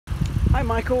Hi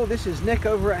Michael, this is Nick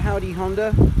over at Howdy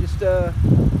Honda. Just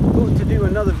thought to do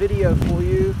another video for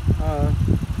you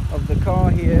of the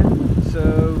car here.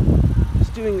 So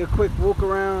just doing a quick walk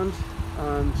around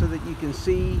so that you can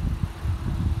see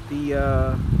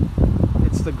the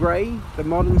it's the grey, the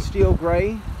modern steel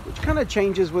grey, which kind of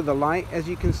changes with the light, as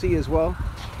you can see as well,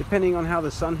 depending on how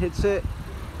the sun hits it.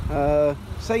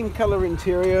 Same color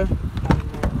interior,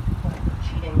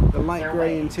 the light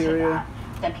grey interior.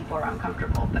 Then people are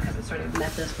uncomfortable because it sort of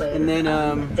messes with and then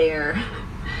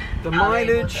the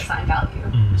mileage assign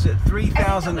value. is at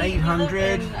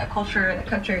 3,800. A culture, a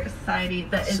country, a society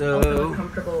that is also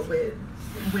uncomfortable with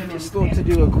women. Just thought to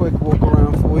do a quick walk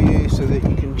around for you so that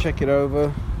you can check it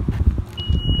over.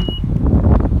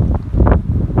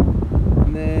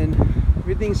 And then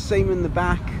everything's same in the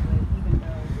back.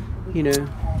 You know,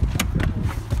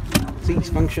 seats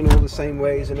function all the same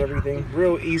ways and everything.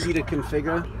 Real easy to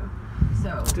configure.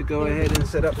 To go ahead and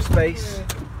set up space,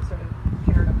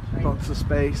 lots of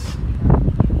space.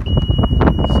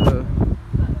 So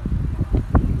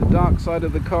the dark side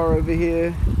of the car over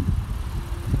here,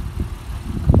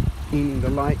 meaning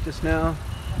the light just now.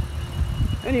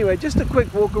 Anyway, just a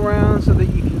quick walk around so that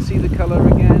you can see the color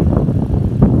again.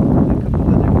 A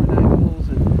couple of different angles,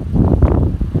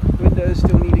 and windows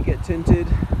still need to get tinted.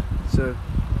 So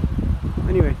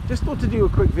anyway, just thought to do a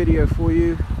quick video for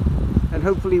you. And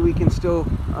hopefully we can still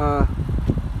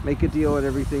make a deal and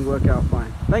everything work out fine.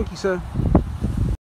 Thank you, sir.